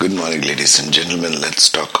Good morning, ladies and gentlemen. Let's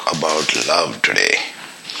talk about love today.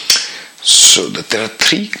 So, there are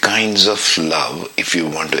three kinds of love if you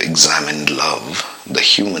want to examine love, the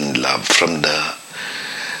human love from the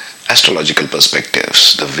astrological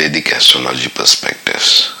perspectives, the Vedic astrology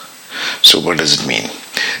perspectives. So, what does it mean?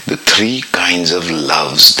 The three kinds of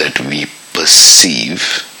loves that we perceive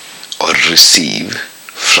or receive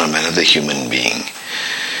from another human being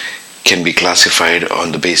can be classified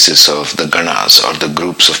on the basis of the ganas or the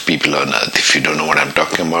groups of people on earth. If you don't know what I'm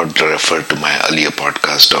talking about, refer to my earlier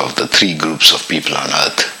podcast of the three groups of people on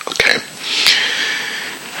earth. Okay.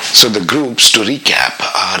 So the groups, to recap,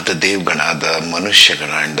 are the Devgana, the Manushya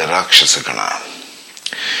Gana and the Rakshasa Gana.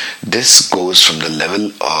 This goes from the level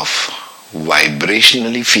of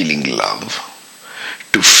vibrationally feeling love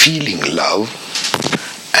to feeling love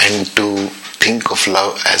and to think of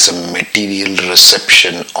love as a material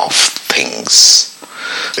reception of things.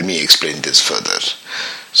 Let me explain this further.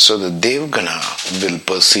 So the Devgana will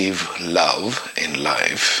perceive love in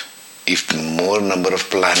life if the more number of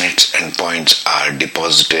planets and points are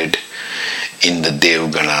deposited in the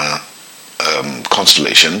Devgana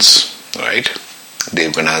constellations, right?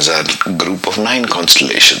 Devganas are a group of 9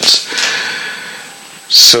 constellations.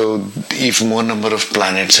 So, if more number of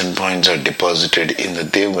planets and points are deposited in the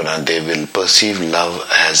Devgana, they will perceive love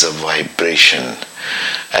as a vibration,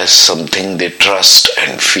 as something they trust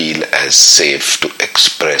and feel as safe to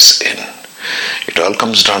express in. It all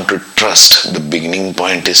comes down to trust. The beginning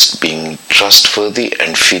point is being trustworthy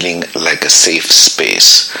and feeling like a safe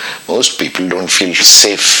space. Most people don't feel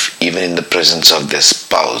safe even in the presence of their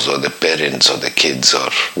spouse or their parents or their kids or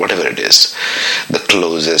whatever it is, the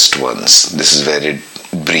closest ones. This is where it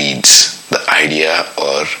breeds the idea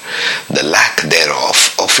or the lack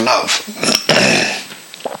thereof of love.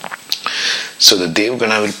 So the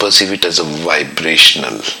Devgana will perceive it as a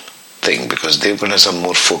vibrational thing because Devganas are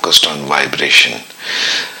more focused on vibration.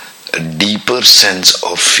 A deeper sense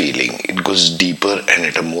of feeling. It goes deeper and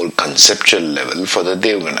at a more conceptual level for the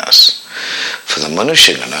Devganas. For the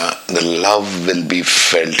Manushya Gana, the love will be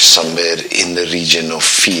felt somewhere in the region of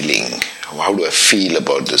feeling. How do I feel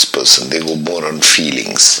about this person? They go more on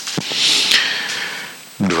feelings.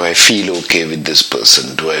 Do I feel okay with this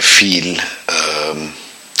person? Do I feel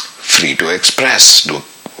free to express?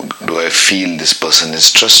 Do I feel this person is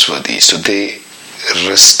trustworthy? So they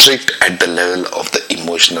restrict at the level of the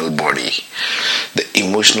emotional body. The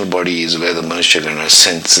emotional body is where the Manushya Gana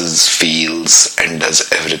senses, feels and does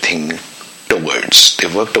everything towards. They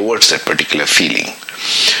work towards that particular feeling.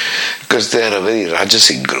 Because they are a very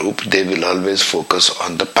Rajasic group, they will always focus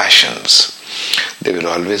on the passions. They will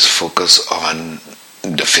always focus on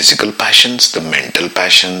the physical passions, the mental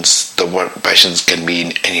passions. The passions can be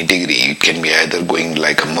in any degree. It can be either going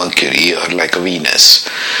like a Mercury or like a Venus.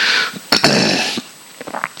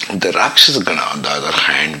 The Rakshasa Gana, on the other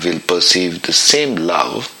hand, will perceive the same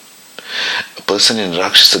love. A person in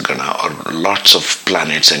Rakshasa Gana, or lots of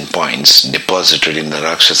planets and points deposited in the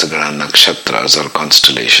Rakshasa Gana nakshatras or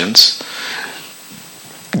constellations,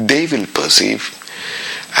 they will perceive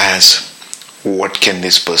as, what can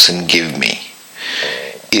this person give me?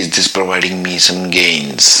 Is this providing me some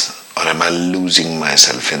gains? Or am I losing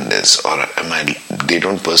myself in this? Or they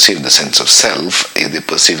don't perceive the sense of self, they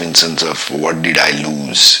perceive in sense of what did I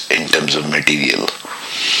lose in terms of material.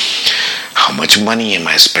 How much money am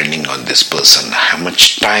I spending on this person? How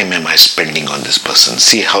much time am I spending on this person?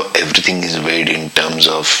 See how everything is weighed in terms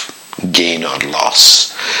of gain or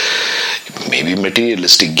loss. Maybe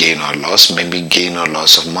materialistic gain or loss, maybe gain or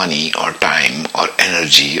loss of money or time or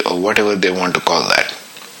energy or whatever they want to call that.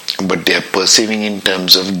 But they are perceiving in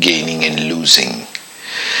terms of gaining and losing.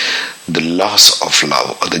 The loss of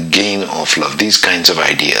love or the gain of love, these kinds of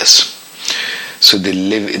ideas. So they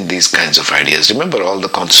live in these kinds of ideas. Remember, all the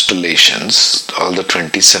constellations, all the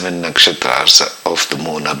 27 nakshatras of the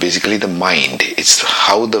moon are basically the mind. It's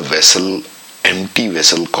how the vessel, empty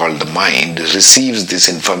vessel called the mind, receives this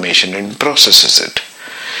information and processes it.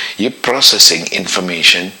 You're processing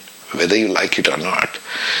information, whether you like it or not,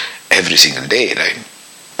 every single day, right?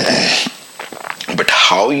 But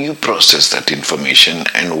how you process that information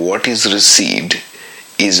and what is received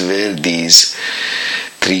is where these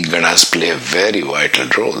 3 ganas play a very vital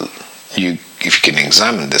role. If you can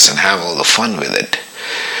examine this and have all the fun with it.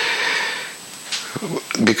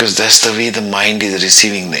 Because that's the way the mind is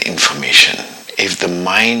receiving the information. If the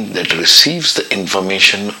mind that receives the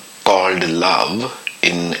information called love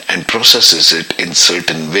and processes it in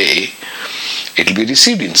certain way, it will be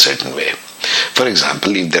received in certain way. For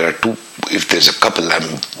example, if there's a couple,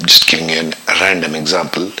 I'm just giving you a random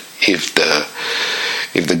example. If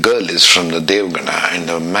If the girl is from the Devgana and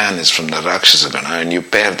the man is from the Rakshasa Gana and you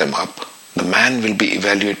pair them up, the man will be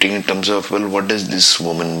evaluating in terms of, well, what does this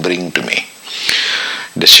woman bring to me?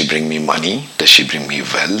 Does she bring me money? Does she bring me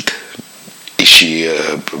wealth? Is she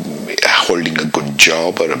holding a good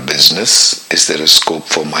job or a business? Is there a scope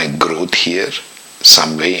for my growth here,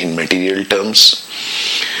 some way in material terms?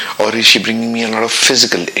 Or is she bringing me a lot of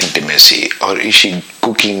physical intimacy? Or is she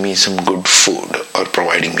cooking me some good food or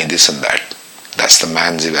providing me this and that? That's the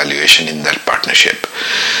man's evaluation in that partnership.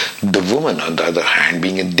 The woman, on the other hand,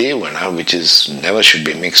 being a Devgana, which is never should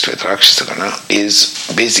be mixed with Rakshasagana,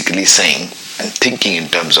 is basically saying and thinking in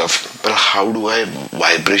terms of, well, how do I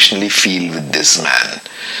vibrationally feel with this man?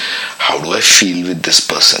 How do I feel with this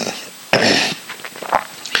person?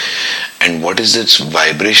 And what is it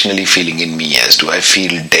vibrationally feeling in me as? Do I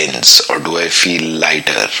feel dense or do I feel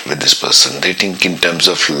lighter with this person? They think in terms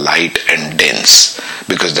of light and dense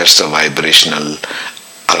because that's the vibrational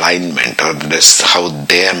alignment, or that's how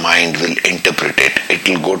their mind will interpret it. It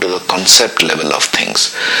will go to the concept level of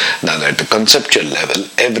things. Now at the conceptual level,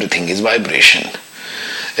 everything is vibration.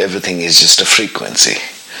 Everything is just a frequency.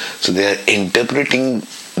 So they are interpreting,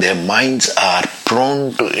 their minds are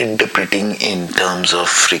prone to interpreting in terms of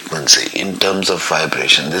frequency, in terms of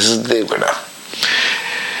vibration. This is Devgana.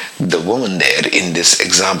 The woman there in this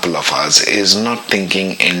example of ours is not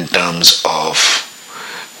thinking in terms of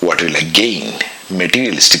what will I gain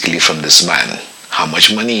materialistically from this man. How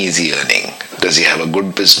much money is he earning? Does he have a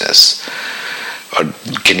good business? Or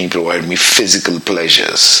can he provide me physical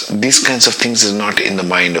pleasures? These kinds of things is not in the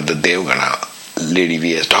mind of the Devgana lady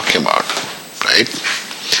we are talking about, right?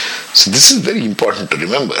 So this is very important to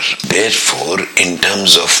remember. Therefore, in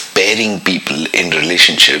terms of pairing people in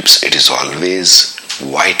relationships, it is always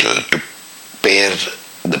vital to pair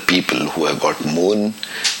the people who have got Moon,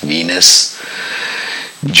 Venus,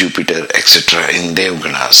 Jupiter, etc. in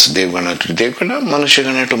Devganas. Devgana to Devgana,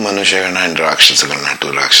 Manushagana to Manushagana, and Rakshasagana to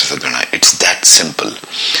Rakshasagana. It's that simple.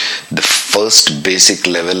 The first basic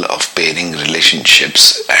level of pairing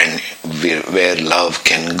relationships and where love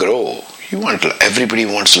can grow. Everybody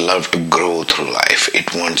wants love to grow through life.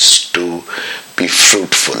 It wants to be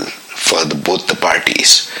fruitful for both the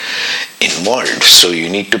parties involved. So you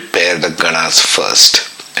need to pair the ganas first,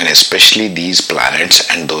 and especially these planets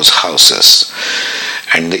and those houses.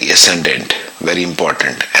 And the ascendant, very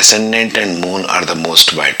important. Ascendant and moon are the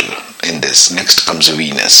most vital in this. Next comes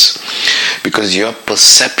Venus. Because your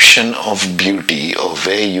perception of beauty, or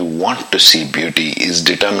where you want to see beauty, is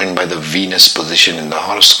determined by the Venus position in the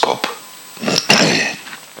horoscope.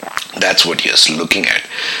 That's what you're looking at.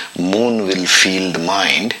 Moon will feel the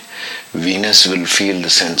mind, Venus will feel the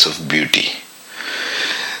sense of beauty.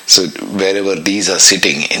 So wherever these are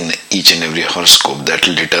sitting in each and every horoscope, that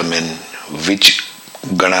will determine which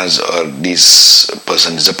ganas or this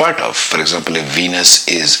person is a part of. For example, if Venus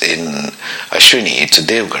is in Ashwini, it's a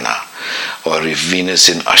Devgana. Or if Venus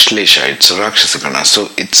in Ashlesha, it's a Rakshasagana. So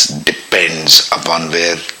it depends upon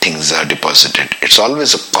where things are deposited. It's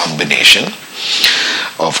always a combination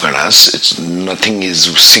of ganas. Nothing is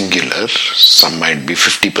singular. Some might be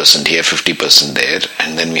 50% here, 50% there,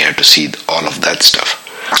 and then we have to see all of that stuff.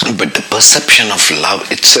 But the perception of love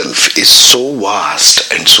itself is so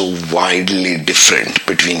vast and so widely different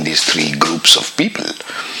between these three groups of people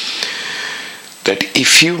that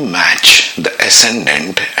if you match the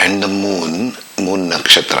ascendant and the moon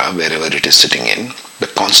nakshatra, wherever it is sitting in, the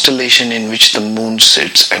constellation in which the moon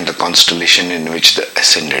sits and the constellation in which the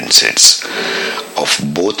ascendant sits, of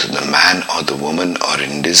both the man or the woman, or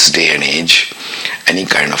in this day and age, any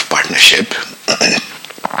kind of partnership,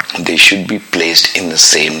 they should be placed in the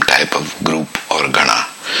same type of group or gana.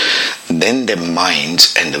 Then their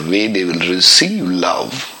minds and the way they will receive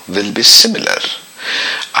love will be similar.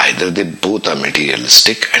 Either they both are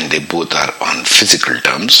materialistic and they both are on physical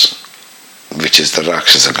terms, which is the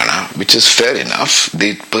Rakshasa Gana, which is fair enough.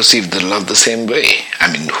 They perceive the love the same way.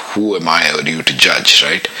 I mean, who am I or you to judge,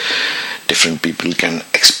 right? Different people can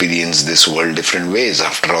experience this world different ways.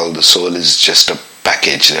 After all, the soul is just a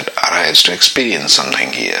package that arrives to experience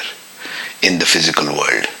something here in the physical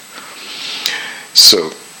world.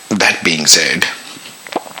 So, that being said,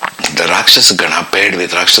 the Rakshasa Gana paired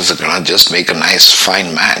with Rakshasa Gana just make a nice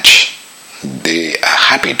fine match. They are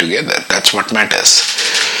happy together. That's what matters.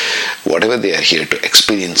 Whatever they are here to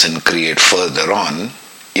experience and create further on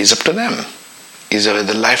is up to them. Is where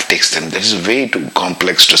the life takes them. That is way too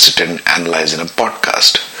complex to sit and analyze in a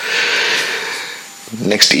podcast.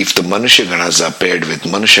 Next, if the Manusha Ganas are paired with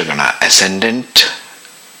Manusha Gana ascendant,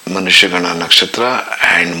 Manusha Gana nakshatra,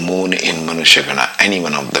 and moon in Manusha Gana, any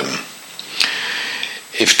one of them,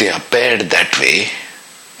 if they are paired that way,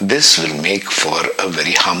 this will make for a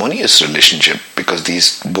very harmonious relationship, because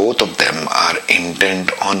these both of them are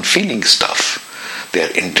intent on feeling stuff. They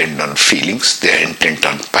are intent on feelings, they are intent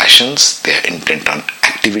on passions, they are intent on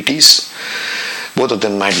activities. Both of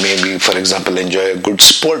them might maybe, for example, enjoy a good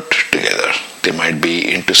sport together. They might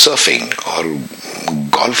be into surfing or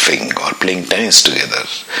golfing or playing tennis together.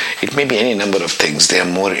 It may be any number of things. They are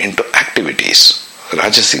more into activities,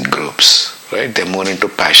 Rajasic groups, right? They're more into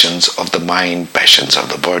passions of the mind, passions of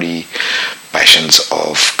the body, passions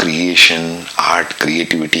of creation, art,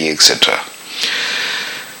 creativity, etc.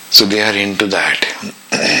 So they are into that.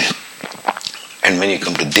 And when you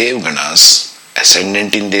come to Devganas,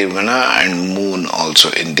 ascendant in Devgana and moon also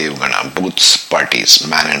in Devgana, both parties,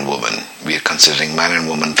 man and woman. We are considering man and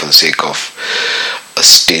woman for the sake of a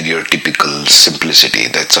stereotypical simplicity,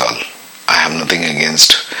 that's all. I have nothing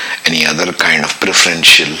against any other kind of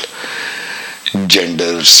preferential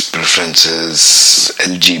genders, preferences,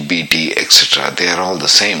 LGBT, etc. They are all the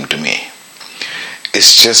same to me.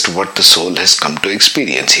 It's just what the soul has come to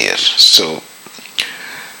experience here. So,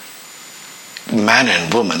 man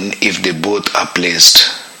and woman, if they both are placed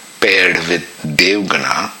paired with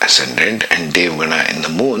Devgana ascendant and Devgana in the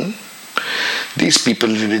moon, these people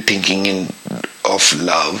will be thinking of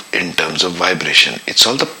love in terms of vibration. It's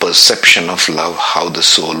all the perception of love, how the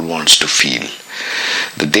soul wants to feel.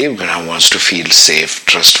 The Devgana wants to feel safe,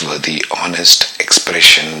 trustworthy, honest,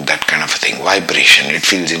 expression, that kind of a thing. Vibration, it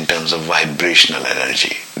feels in terms of vibrational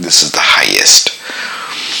energy. This is the highest.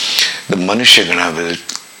 The Manushya will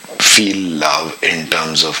feel love in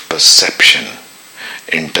terms of perception,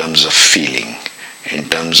 in terms of feeling, in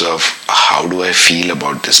terms of how do I feel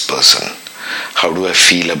about this person, how do I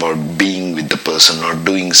feel about being with the person or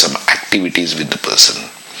doing some activities with the person.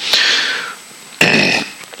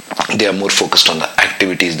 They are more focused on the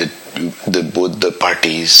activities that both the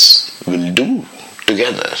parties will do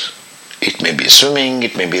together. It may be swimming,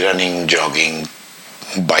 it may be running, jogging,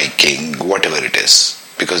 biking, whatever it is,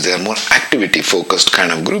 because they are more activity focused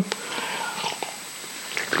kind of group.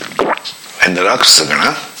 And the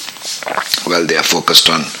Rakshasagana, well, they are focused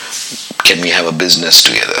on, can we have a business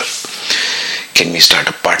together? Can we start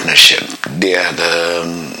a partnership?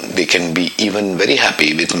 They can be even very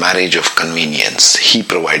happy with marriage of convenience. He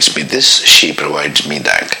provides me this, she provides me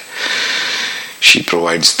that. She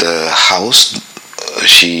provides the house,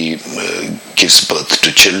 she gives birth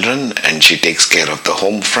to children, and she takes care of the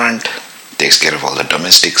home front, takes care of all the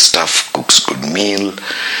domestic stuff, cooks good meal,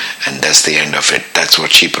 and that's the end of it. That's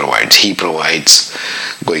what she provides. He provides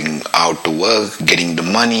going out to work, getting the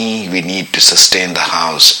money we need to sustain the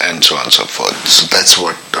house, and so on and so forth. So that's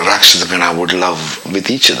what Rakshasagana would love with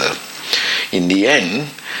each other. In the end,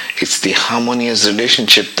 it's the harmonious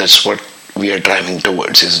relationship. That's what we are driving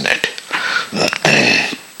towards, isn't it?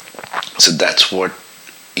 So that's what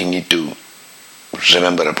you need to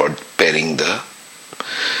remember about pairing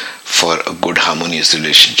for a good harmonious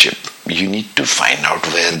relationship. You need to find out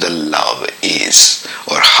where the love is,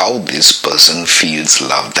 or how this person feels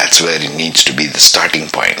love. That's where it needs to be the starting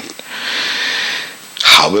point.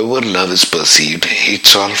 However love is perceived,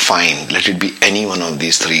 it's all fine. Let it be any one of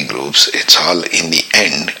these three groups. It's all in the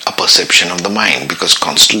end a perception of the mind, because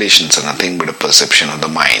constellations are nothing but a perception of the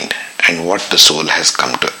mind and what the soul has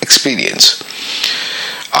come to experience.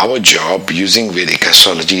 Our job using Vedic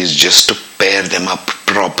astrology is just to pair them up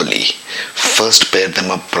properly. First pair them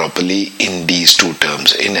up properly in these two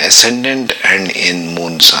terms, in ascendant and in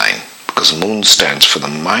moon sign, because moon stands for the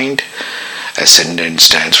mind, ascendant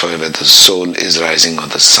stands for whether the soul is rising or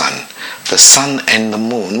the sun. The sun and the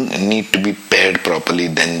moon need to be paired properly,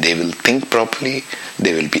 then they will think properly,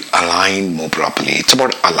 they will be aligned more properly. It's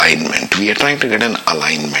about alignment. We are trying to get an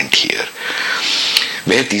alignment here,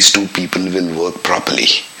 where these two people will work properly.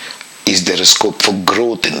 Is there a scope for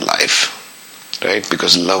growth in life? Right?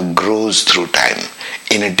 Because love grows through time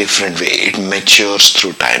in a different way. It matures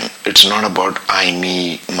through time. It's not about I,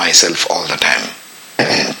 me, myself all the time.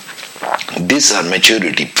 These are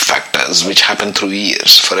maturity factors which happen through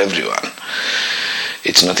years for everyone.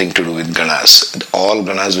 It's nothing to do with Ganas. All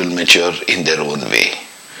Ganas will mature in their own way.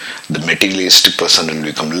 The materialistic person will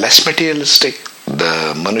become less materialistic.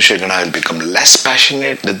 The Manushya Gana will become less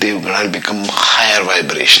passionate. The Dev Gana will become higher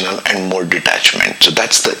vibrational and more detachment. So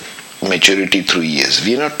that's the maturity through years.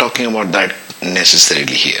 We are not talking about that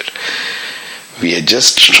necessarily here. We are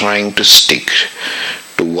just trying to stick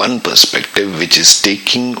to one perspective, which is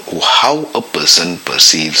taking how a person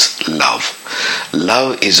perceives love.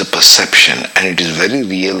 Love is a perception, and it is very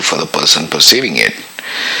real for the person perceiving it.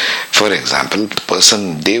 For example, the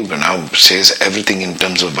person Devgana says everything in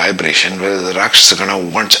terms of vibration, whereas the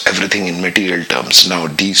Rakshasagana wants everything in material terms. Now,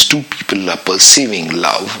 these two people are perceiving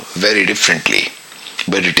love very differently,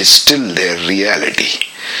 but it is still their reality.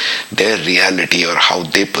 Their reality, or how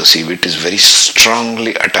they perceive it, is very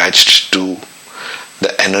strongly attached to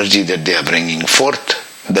the energy that they are bringing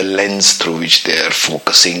forth, the lens through which they are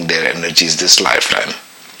focusing their energies this lifetime.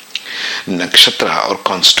 Nakshatra or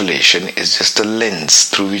constellation is just a lens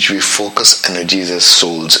through which we focus energies as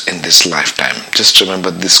souls in this lifetime. Just remember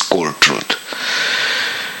this core truth.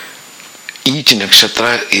 Each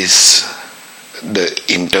nakshatra is,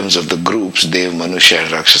 in terms of the groups, Dev, Manusha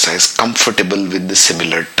and Rakshasa, is comfortable with the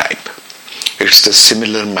similar type. It's the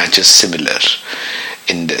similar matches similar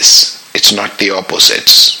in this. It's not the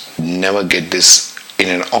opposites. Never get this in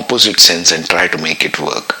an opposite sense and try to make it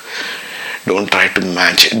work. Don't try to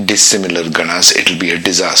match dissimilar ganas, it will be a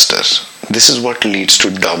disaster. This is what leads to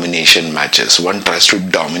domination matches. One tries to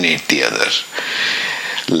dominate the other.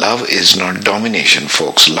 Love is not domination,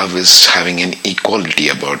 folks. Love is having an equality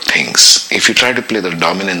about things. If you try to play the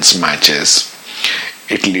dominance matches,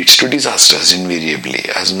 it leads to disasters invariably,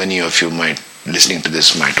 as many of you listening to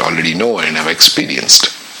this might already know and have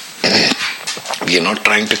experienced. We are not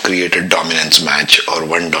trying to create a dominance match or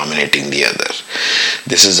one dominating the other.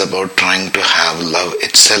 This is about trying to have love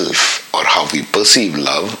itself, or how we perceive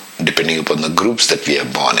love, depending upon the groups that we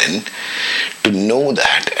are born in, to know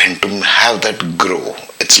that and to have that grow.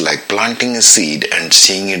 It's like planting a seed and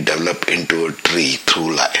seeing it develop into a tree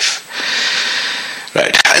through life.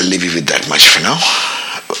 Right, I'll leave you with that much for now.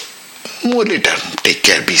 More later. Take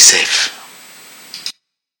care, be safe.